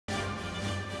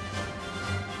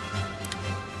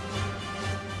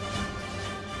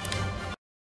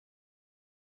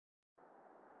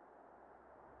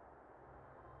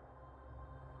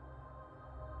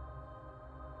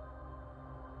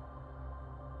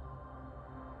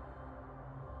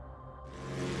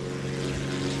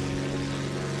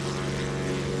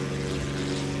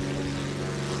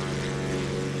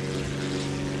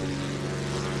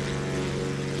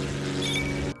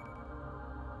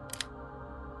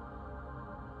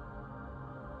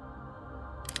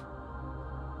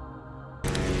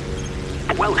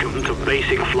Welcome to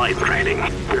basic flight training.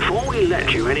 Before we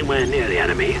let you anywhere near the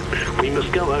enemy, we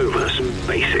must go over some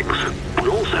basics.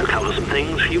 We'll also cover some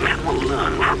things you cannot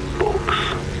learn from books.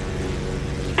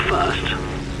 First,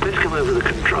 let's go over the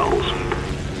controls.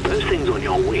 Those things on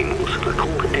your wings are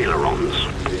called ailerons.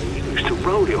 They're used to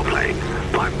roll your plane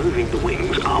by moving the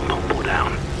wings up or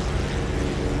down.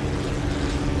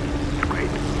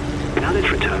 Great. Now let's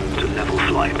return to level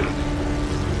flight.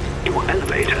 Your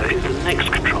elevator is the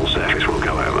next control surface we'll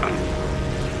go over.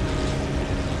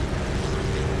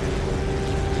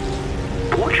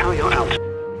 Watch how your altitude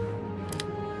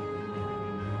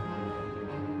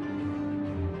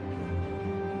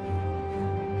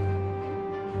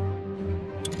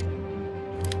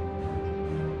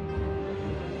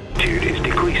is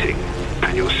decreasing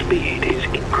and your speed is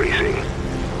increasing.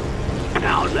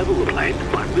 Now level the plane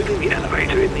by moving the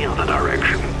elevator in the other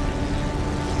direction.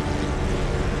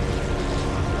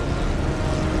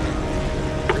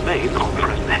 Remain on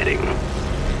present heading.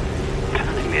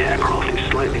 Turning the aircraft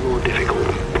is slightly more difficult.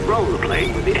 Roll the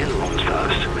plane with the ailerons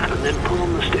first, and then pull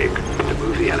on the stick to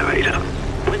move the elevator.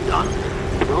 When done,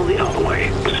 roll the other way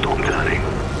to stop turning.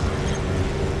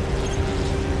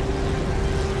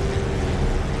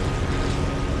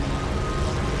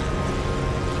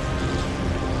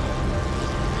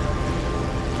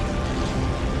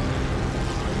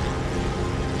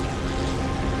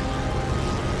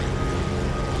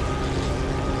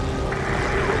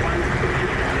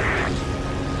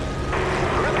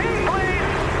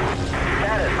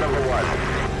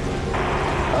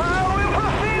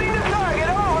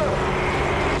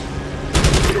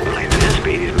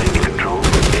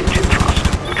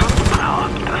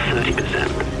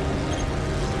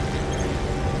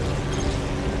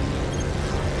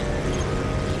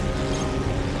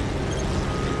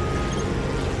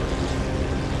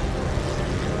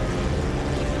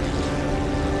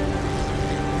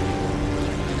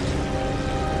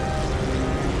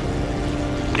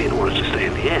 In order to stay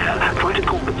in the air, try to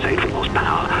compensate for lost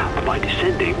power by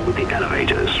descending with the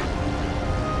elevators.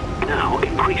 Now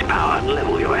increase power and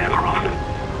level your aircraft.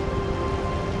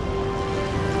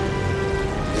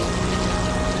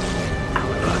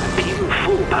 However, even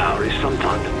full power is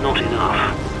sometimes not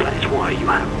enough. That is why you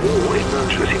have more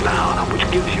emergency power, which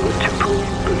gives you a temporary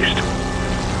boost.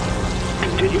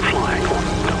 Continue flying on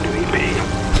WEP.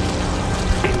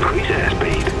 Increase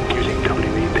airspeed using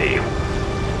WEP.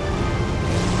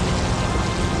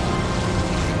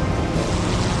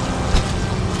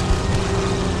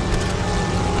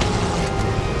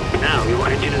 Now your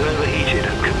engine is overheated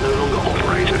and can no longer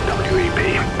operate at WEP.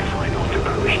 Try not to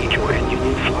overheat your engine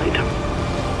in flight.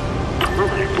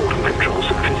 Another important control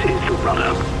surface is the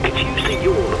rudder. It's used to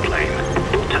yaw the plane.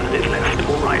 You'll turn it left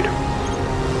or right.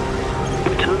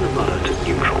 Return the rudder to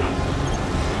neutral.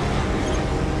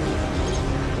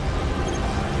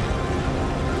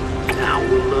 Now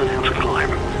we'll learn how to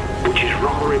climb, which is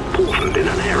rather important in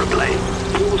an aeroplane.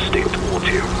 Pull the stick towards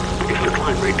you. If the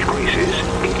climb rate decreases,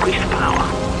 increase the power.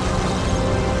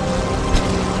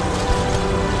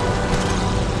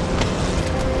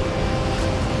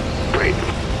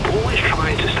 Always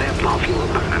try to stay above your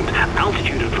opponent.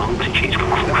 Altitude advantage is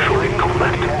crucial in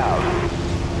combat.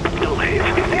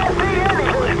 Dive is the opposite of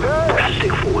climb. Push the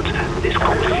stick forwards. This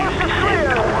causes you to descend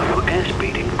while your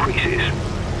airspeed increases.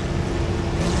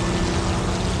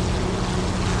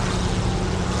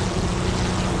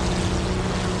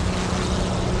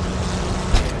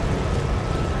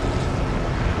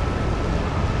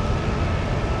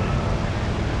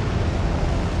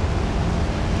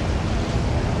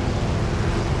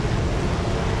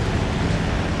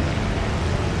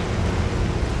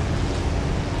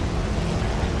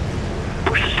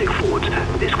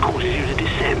 This causes you to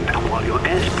descend while your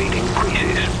airspeed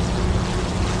increases.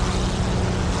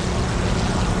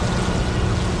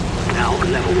 Now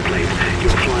level the plane.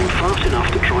 You're flying fast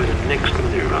enough to try the next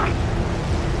maneuver.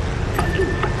 A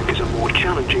loop is a more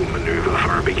challenging maneuver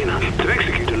for a beginner. To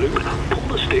execute a loop, pull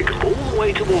the stick all the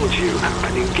way towards you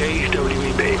and engage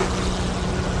WEP.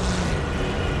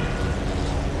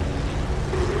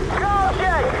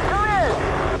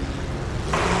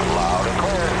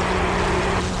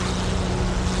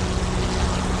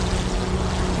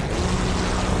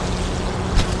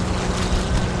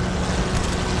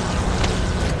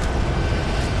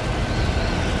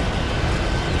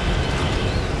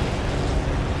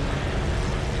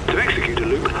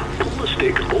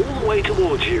 All the way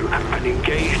towards you and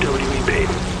engage WEP.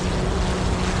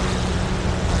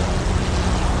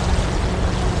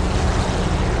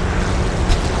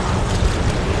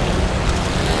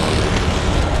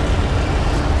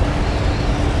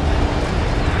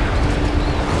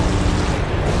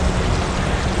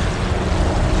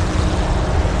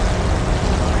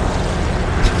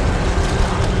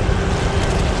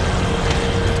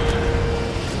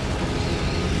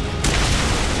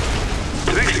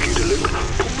 loop,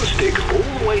 pull the sticks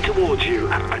all the way towards you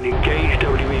and engage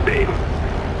WEB.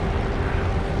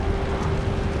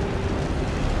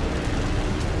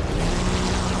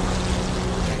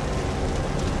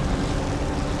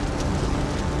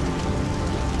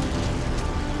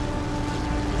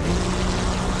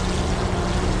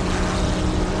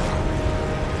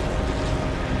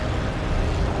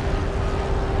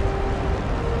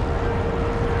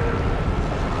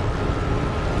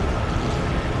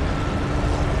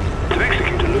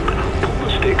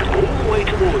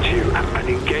 Towards you and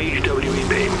engage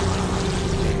WEB.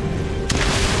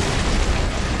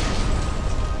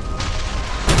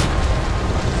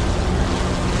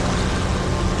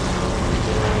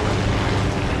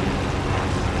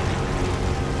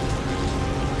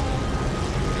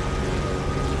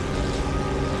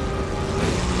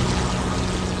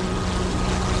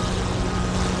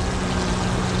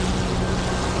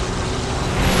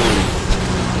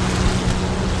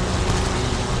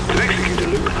 To execute a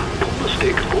loop, pull the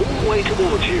sticks all the way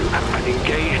towards you and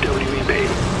engage WEB.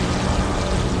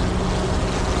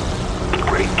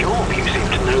 Great job, you seem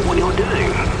to know what you're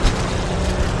doing.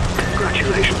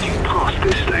 Congratulations, you passed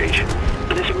this stage.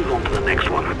 Let's move on to the next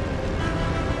one.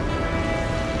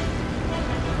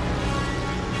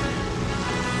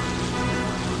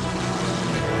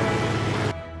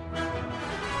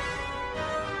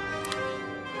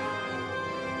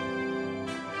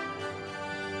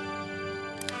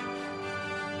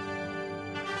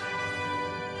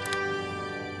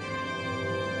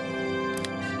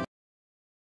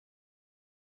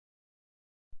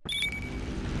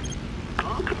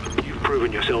 You've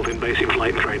proven yourself in basic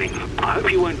flight training. I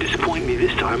hope you won't disappoint me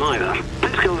this time either.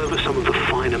 Let's go over some of the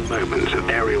finer moments of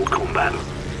aerial combat.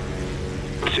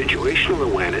 Situational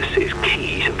awareness is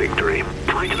key to victory.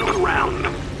 Try to look around.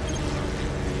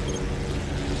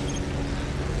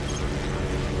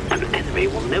 An enemy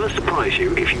will never surprise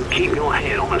you if you keep your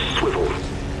head on a swivel.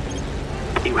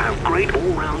 You have great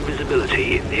all-round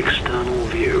visibility in the external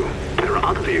view. There are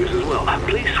other views as well.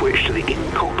 Please switch to the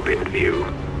in-cockpit view.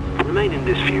 Remain in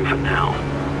this view for now.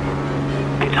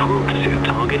 It's hard to see a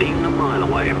target even a mile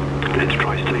away. Let's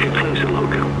try to take a closer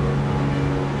look.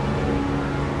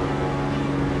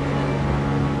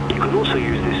 You can also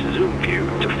use this zoom view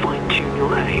to fine-tune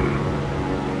your aim.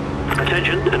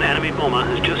 Attention, an enemy bomber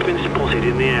has just been spotted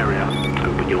in the area.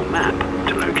 Open your map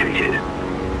to locate it.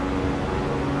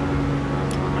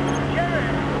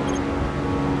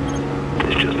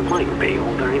 This just might be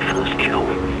your very first kill.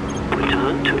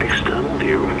 Return to external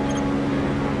view.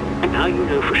 Now you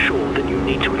know for sure that you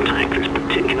need to attack this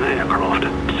particular aircraft.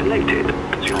 Select it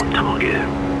as your target.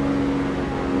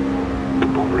 The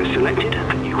bomber is selected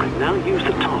and you can now use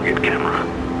the target camera.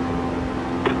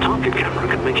 The target camera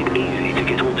can make it easy to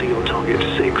get onto your target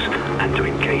 6 and to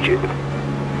engage it.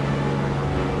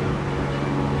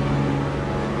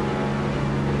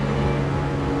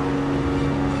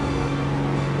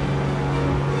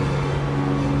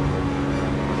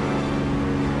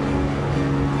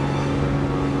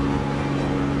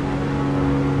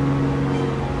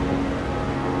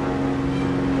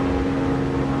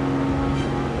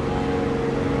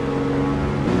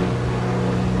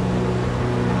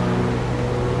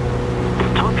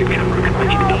 Camera can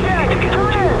make it easy to get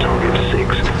onto your target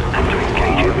 6 and to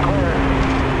engage it.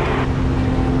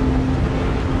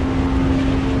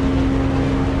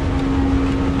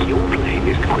 Your plane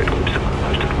is equipped with some of the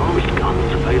most advanced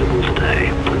guns available today.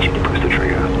 Once you press the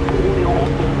trigger, all your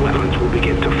onboard weapons will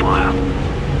begin to fire.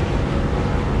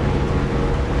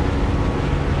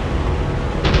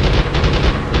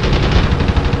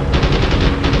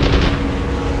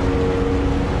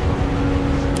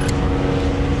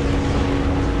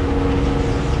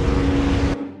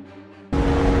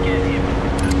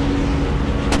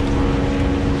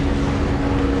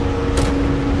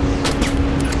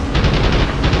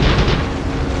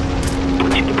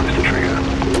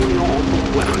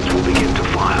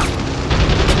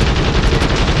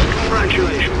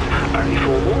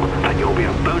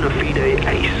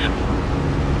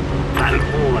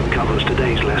 Covers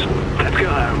today's lesson. Let's go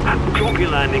home. Drop your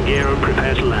landing gear and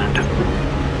prepare to land.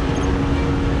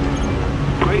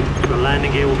 Great, the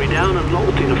landing gear will be down and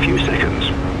locked in a few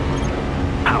seconds.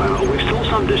 However, we're still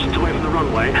some distance away from the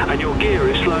runway and your gear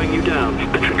is slowing you down.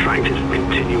 Let's retract it and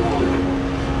continue on.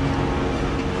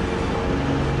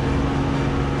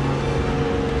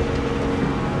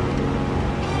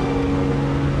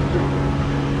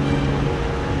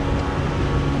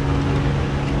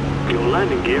 Your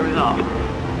landing gear is up.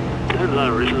 Don't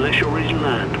lower it unless you're ready to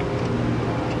land.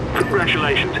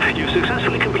 Congratulations, you've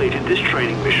successfully completed this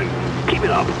training mission. Keep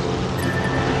it up.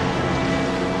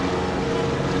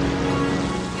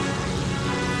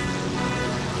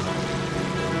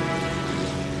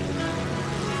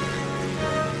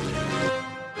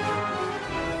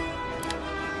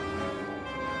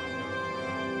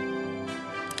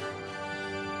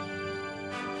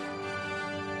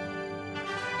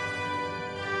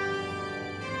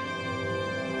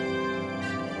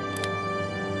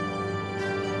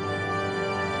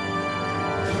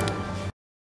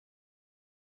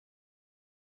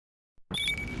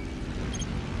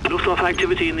 Self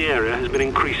activity in the area has been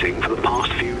increasing for the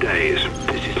past few days.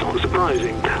 This is not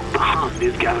surprising. The Hun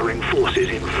is gathering forces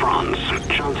in France.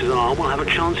 Chances are we'll have a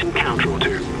chance encounter or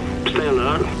two. Stay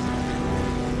alert.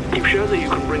 You've shown that you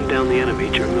can bring down the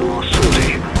enemy during the last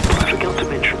sortie, but I forgot to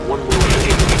mention one more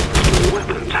thing. Your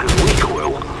weapons have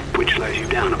recoil, which slows you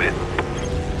down a bit.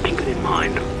 Keep it in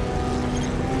mind.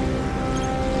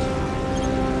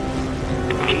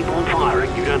 Keep on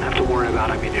firing. You don't have to worry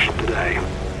about ammunition today.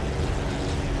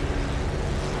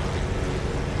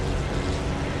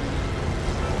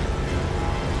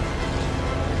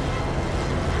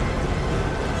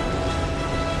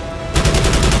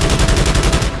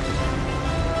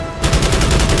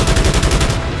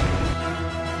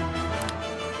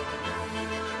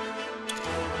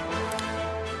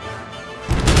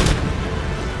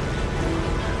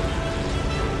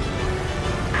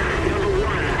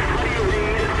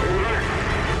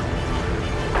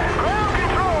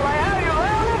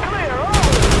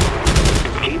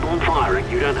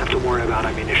 You don't have to worry about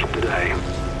ammunition today.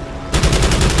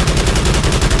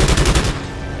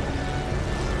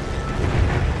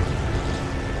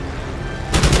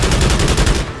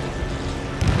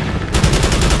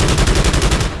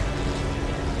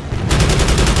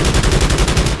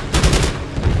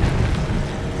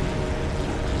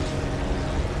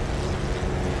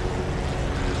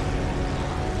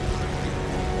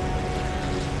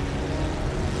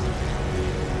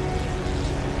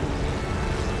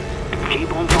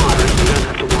 Keep on firing. You don't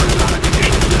have to worry about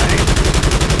ammunition today.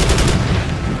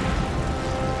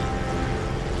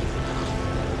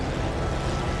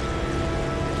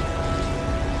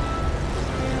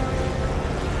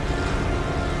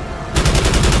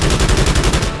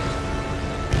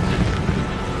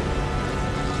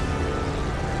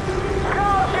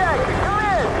 Call check. Come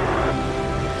in.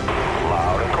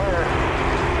 Loud and clear.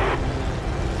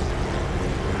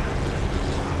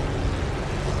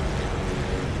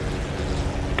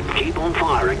 Keep on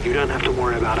firing. You don't have to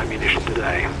worry about ammunition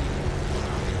today.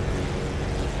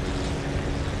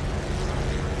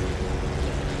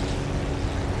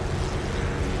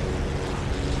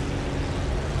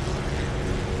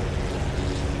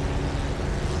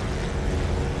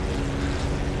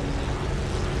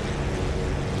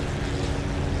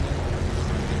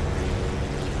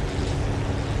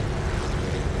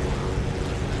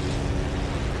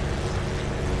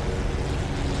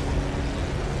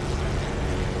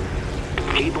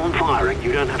 Keep on firing.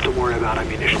 You don't have to worry about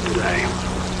ammunition today.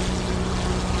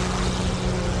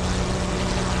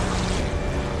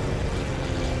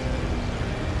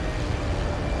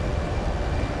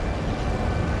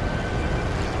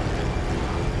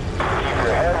 Keep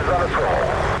your hands on the control.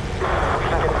 We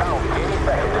can get out any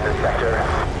second in this sector.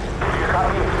 Do you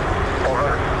copy?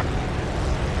 Over.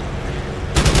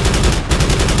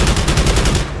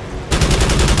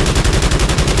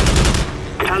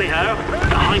 Tally-ho.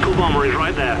 The Heinkel bomber is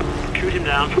right there. Shoot him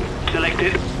down. Select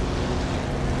it.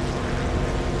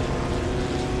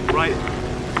 Right.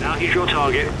 Now he's your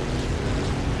target.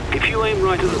 If you aim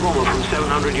right at the bomber from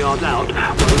 700 yards out, by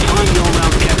the time your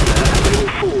round gets there, they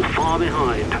will fall far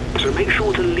behind. So make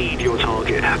sure to lead your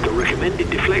target. The recommended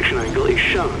deflection angle is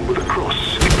shown with a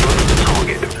cross in front of the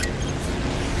target.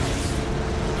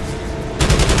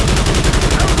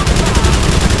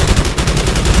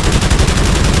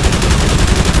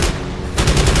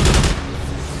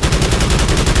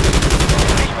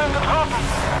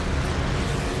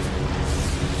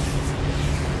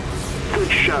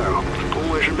 Good show.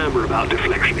 Always remember about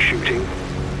deflection shooting.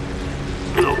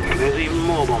 Look, there's even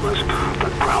more bombers,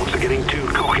 but Krauts are getting too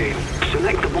cocky.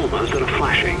 Select the bombers that are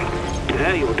flashing.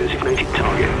 They're your designated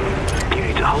target. You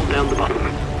need to hold down the button.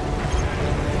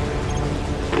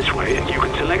 This way, you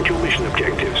can select your mission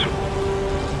objectives.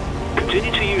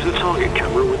 Continue to use the target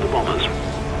camera with the bombers.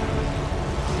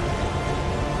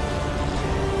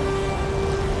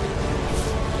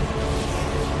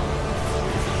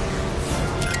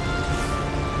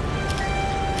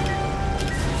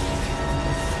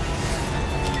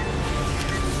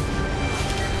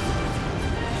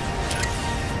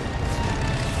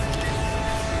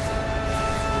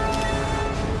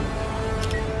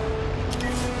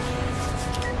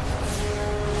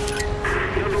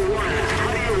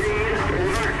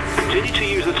 Continue to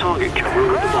use the target camera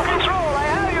with the bombers. Control, I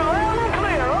have you loud and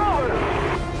clear. Over.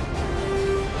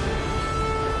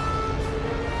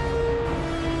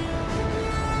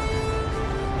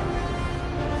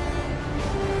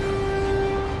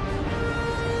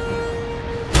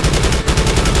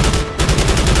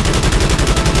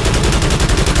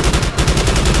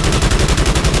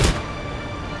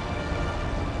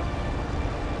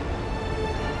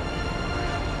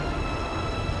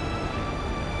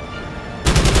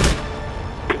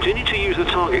 Continue to use the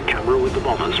target camera with the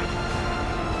bombers.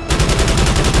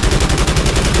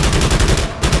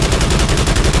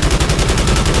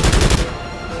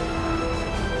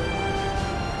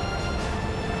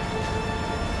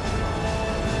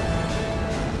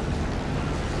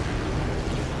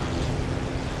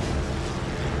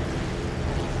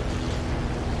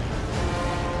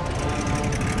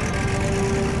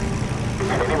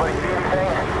 Anybody see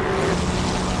anything?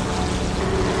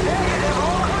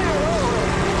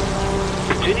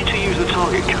 Continue to use the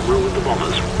target camera with the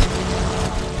bombers.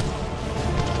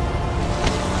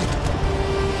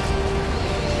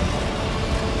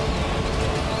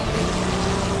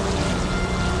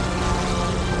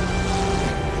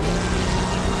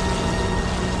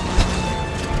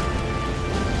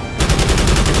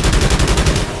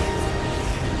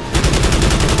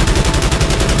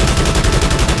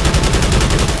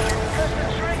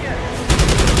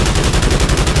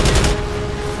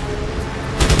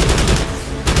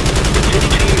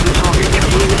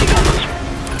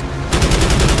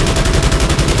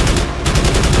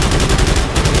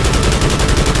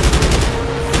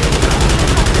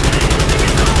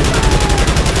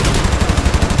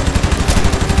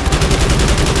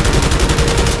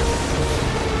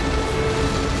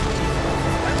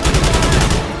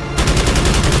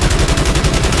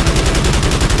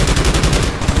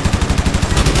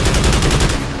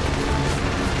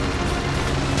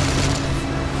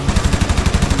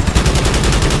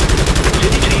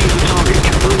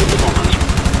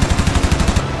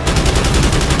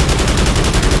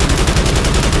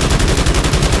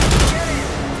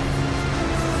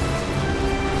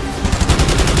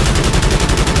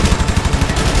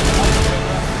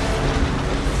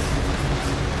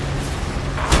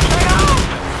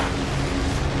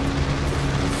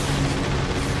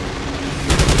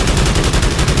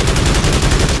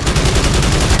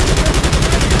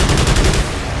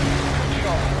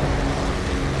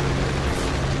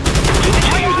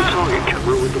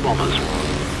 With the bombers.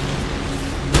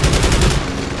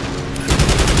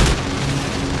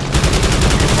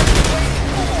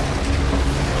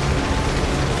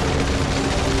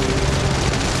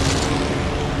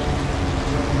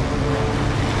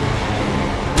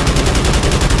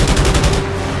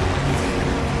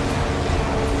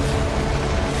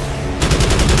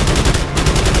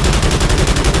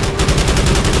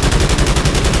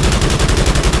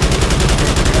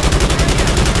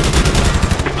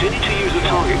 Continue to use the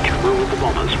target camera with the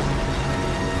bombers.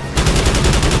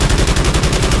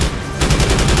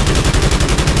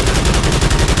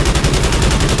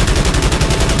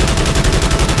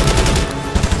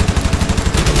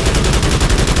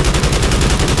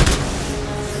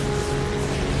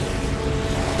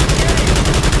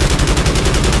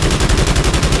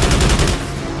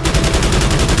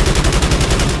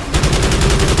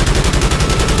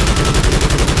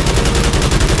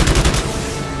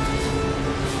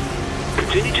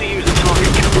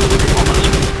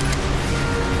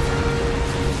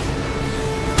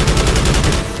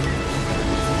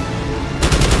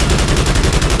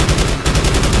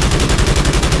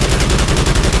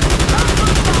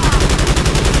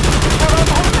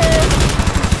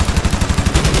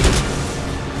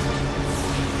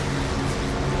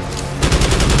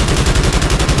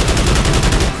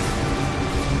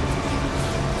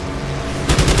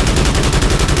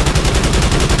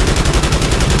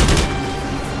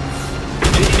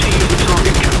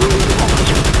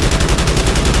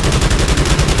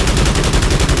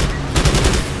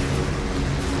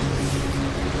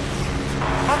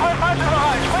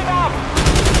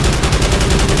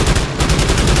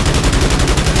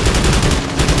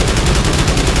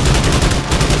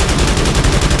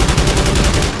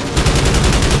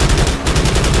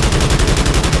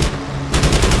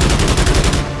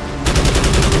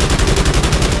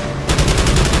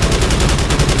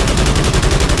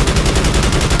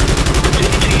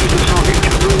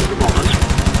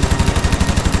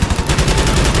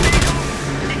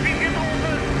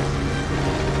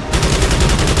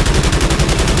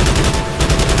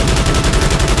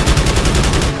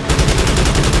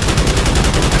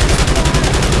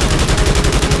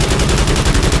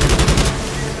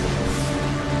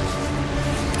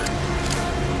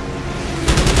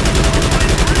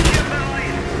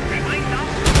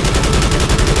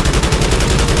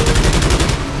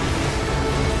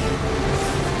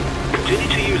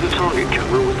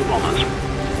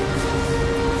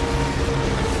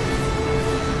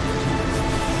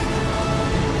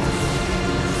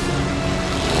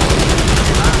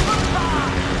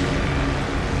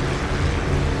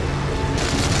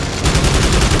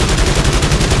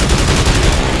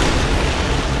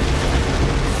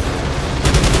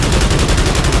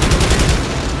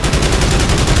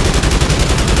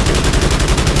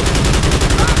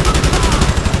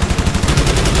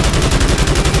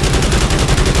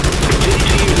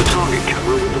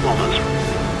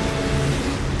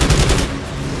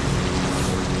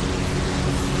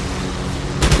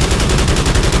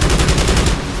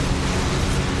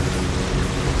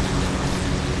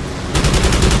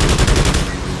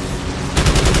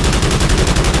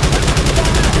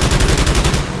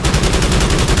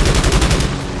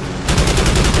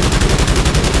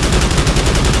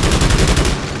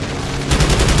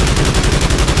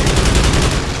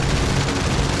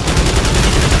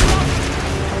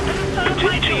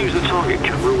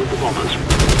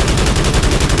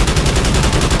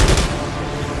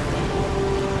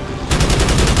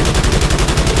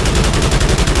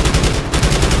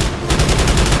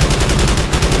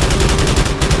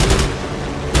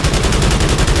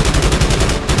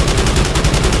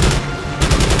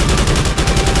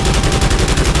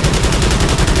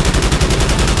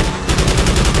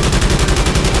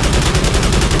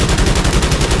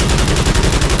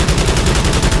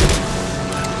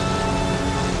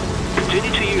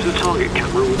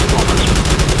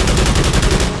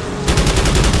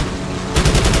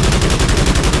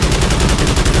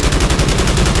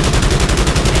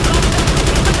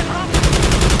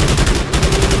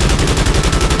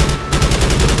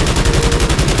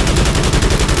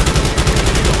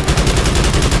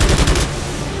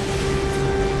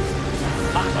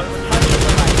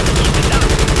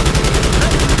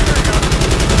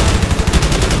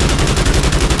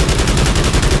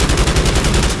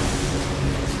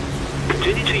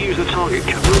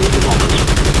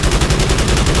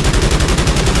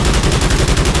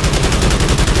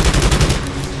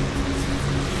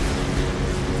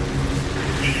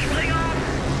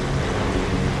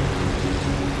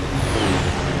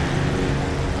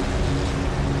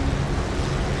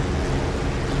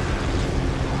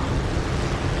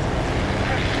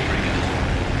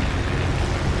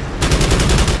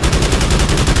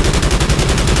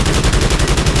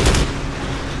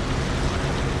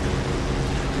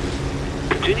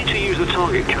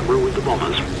 target camera with the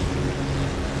bombers.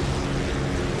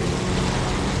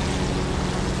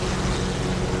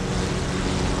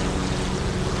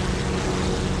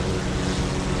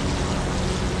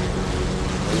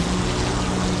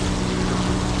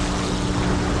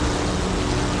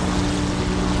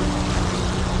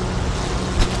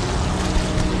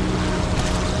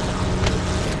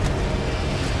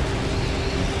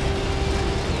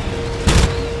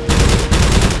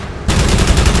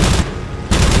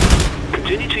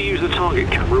 Continue to use the target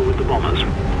camera with the bombers.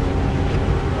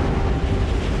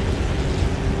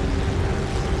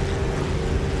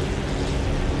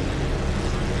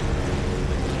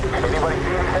 Anybody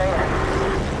see anything?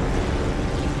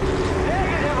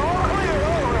 Negative, all clear,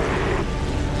 over.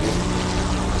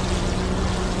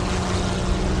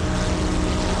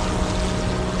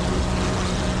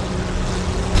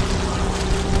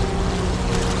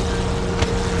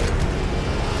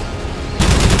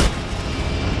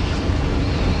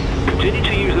 Continue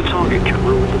to use the target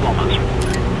camera with the bombers.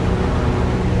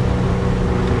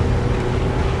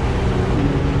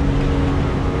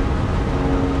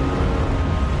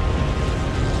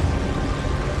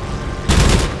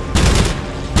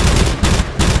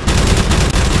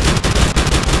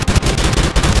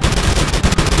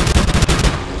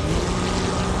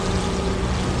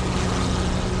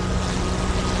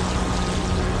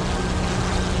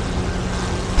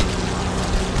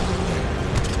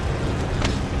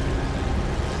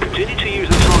 Continue to use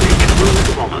the target camera with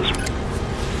the bombers.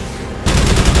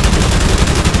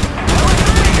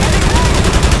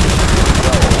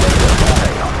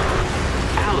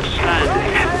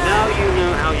 Outstanding. Now you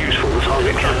know how useful the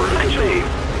target camera can be.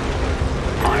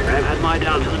 I may have had my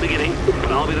doubts in the beginning,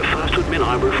 but I'll be the first to admit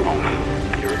I was wrong.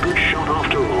 You're a good shot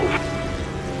after all.